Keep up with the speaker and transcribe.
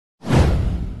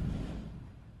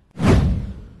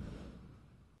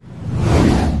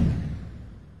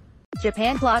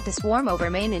Japan plot to swarm over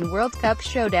Mane in World Cup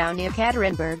showdown.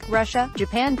 YEKATERINBURG, Russia.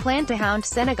 Japan plan to hound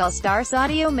Senegal star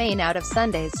Sadio Mane out of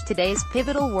today's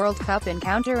pivotal World Cup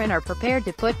encounter and are prepared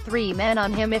to put 3 men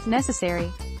on him if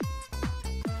necessary.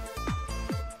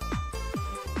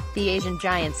 The Asian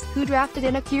Giants, who drafted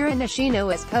in Akira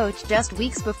Nishino as coach just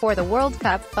weeks before the World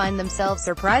Cup, find themselves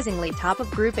surprisingly top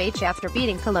of Group H after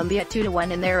beating Colombia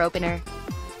 2-1 in their opener.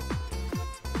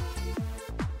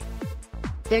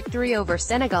 Victory over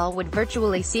Senegal would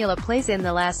virtually seal a place in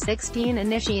the last 16, and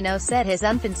Nishino said his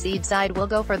unfancied side will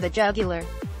go for the jugular.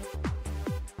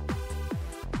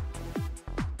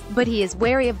 But he is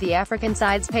wary of the African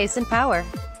side's pace and power.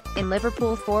 In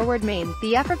Liverpool forward Mane,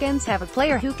 the Africans have a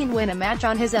player who can win a match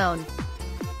on his own.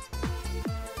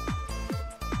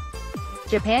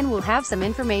 Japan will have some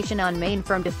information on Mane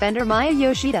from defender Maya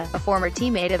Yoshida, a former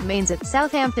teammate of Mane's at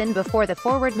Southampton before the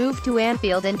forward moved to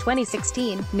Anfield in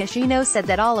 2016. Nishino said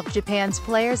that all of Japan's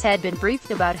players had been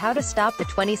briefed about how to stop the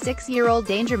 26-year-old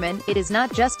dangerman. It is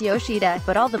not just Yoshida,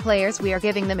 but all the players. We are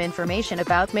giving them information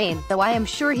about Mane, though I am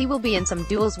sure he will be in some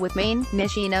duels with Mane,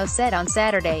 Nishino said on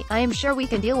Saturday. I am sure we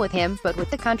can deal with him, but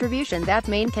with the contribution that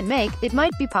Mane can make, it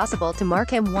might be possible to mark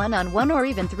him 1-on-1 or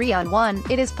even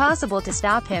 3-on-1. It is possible to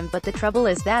stop him, but the trouble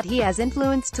is that he has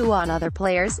influence too on other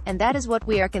players, and that is what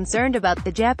we are concerned about.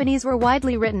 The Japanese were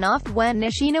widely written off when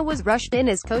Nishino was rushed in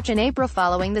as coach in April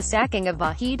following the sacking of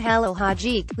Vahid Halil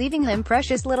Hajic, leaving him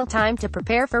precious little time to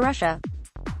prepare for Russia.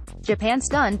 Japan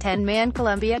stunned 10-man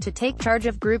Colombia to take charge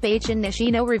of Group H, and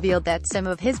Nishino revealed that some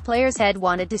of his players had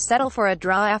wanted to settle for a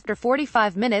draw after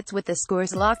 45 minutes with the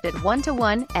scores locked at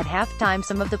 1-1. At halftime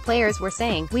some of the players were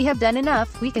saying, "We have done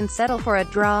enough, we can settle for a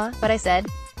draw," but I said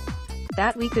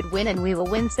that we could win and we will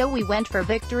win, so we went for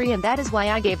victory, and that is why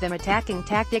I gave them attacking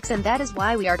tactics, and that is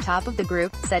why we are top of the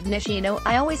group, said Nishino.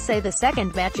 I always say the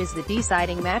second match is the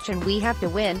deciding match and we have to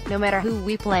win, no matter who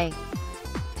we play.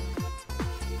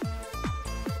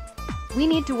 We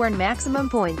need to earn maximum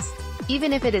points.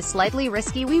 Even if it is slightly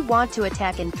risky, we want to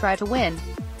attack and try to win.